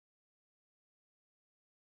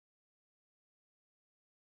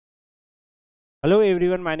Hello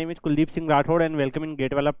everyone, my name is 𝐂𝐨𝐮𝐬𝐞 and welcome in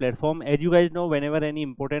Wallah platform. As you guys know, whenever any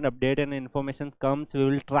important update and information comes, we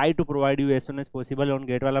will try to provide you as soon as possible on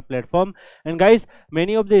Wallah platform. And guys,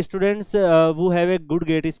 many of the students who have a good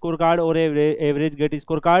GATE scorecard or average GATE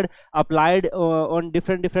scorecard applied on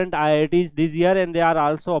different IITs this year, and they are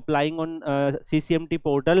also applying on CCMT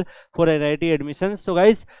portal for NIT admissions. So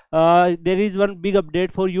guys, there is one big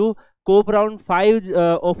update for you. COAP Round 5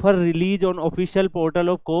 offer release on official portal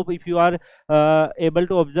of COAP. If you are able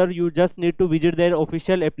to observe, you just need to visit their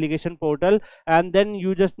official application portal, and then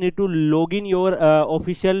you just need to log in your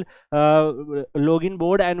official login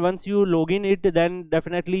board. And once you log in it, then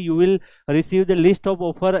definitely you will receive the list of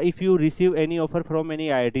offer if you receive any offer from any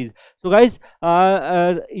IITs. So guys,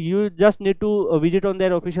 you just need to visit on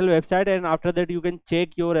their official website, and after that you can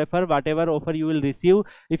check your offer, whatever offer you will receive.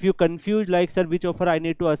 If you confused like, sir, which offer I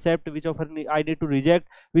need to accept, which offer I need to reject,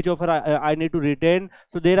 which offer I need to retain,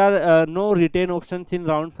 so there are no retain options in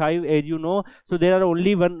round 5, as you know. So there are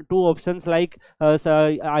only two options, like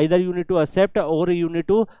so either you need to accept or you need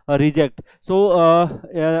to reject. So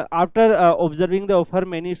after observing the offer,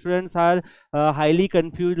 many students are highly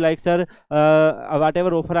confused, like, sir,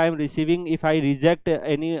 whatever offer I am receiving, if I reject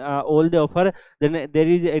any all the offer, then there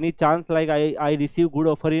is any chance like I receive good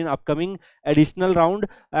offer in upcoming additional round.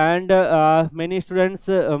 And many students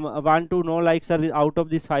want to know, like, sir, out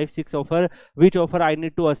of this 5-6 offer, which offer I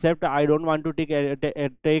need to accept. I don't want to take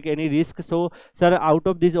any risk. So sir, out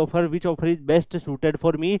of this offer, which offer is best suited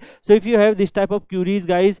for me? So if you have this type of queries,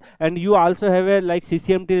 guys, and you also have a like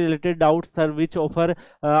CCMT related doubts, sir, which offer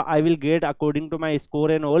I will get according to my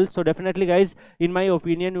score and all, so definitely guys, in my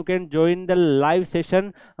opinion, you can join the live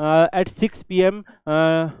session at 6 p.m.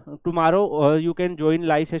 Tomorrow. You can join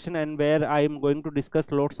live session, and where I am going to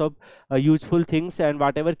discuss lots of useful things, and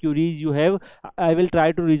whatever queries you have, I will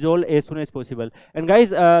try to resolve as soon as possible. And guys,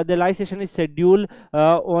 the live session is scheduled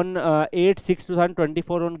on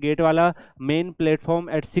 8/6/2024 on Wallah main platform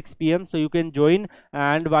at 6 p.m. so you can join,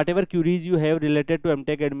 and whatever queries you have related to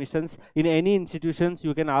M.Tech admissions in any institutions,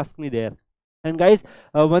 you can ask me there. And guys,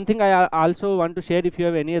 one thing I also want to share, if you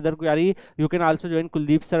have any other query, you can also join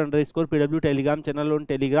𝐂𝐨𝐿_PW Telegram channel on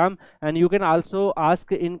Telegram, and you can also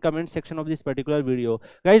ask in comment section of this particular video.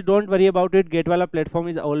 Guys, don't worry about it. Wallah platform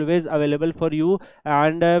is always available for you,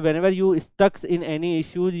 and whenever you stuck in any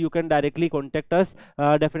issues, you can directly contact us.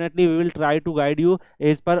 Definitely we will try to guide you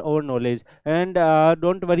as per our knowledge. And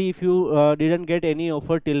don't worry if you didn't get any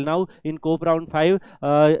offer till now in COAP round 5.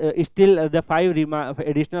 Still the 5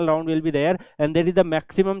 additional round will be there, and there is the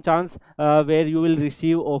maximum chance where you will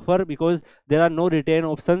receive offer, because there are no retain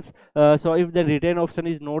options. So if the retain option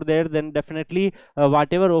is not there, then definitely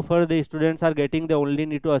whatever offer the students are getting, they only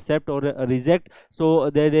need to accept or reject. So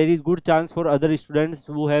there is good chance for other students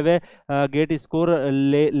who have a GATE score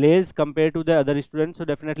less compared to the other students. So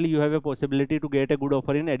definitely you have a possibility to get a good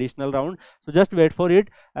offer in additional round. So just wait for it,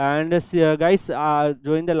 and guys,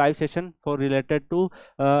 join the live session for related to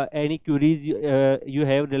any queries you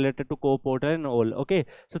have related to COAP portal and all. Okay,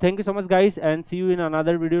 so thank you so much guys, and see you in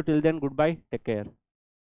another video. Till then, goodbye, take care.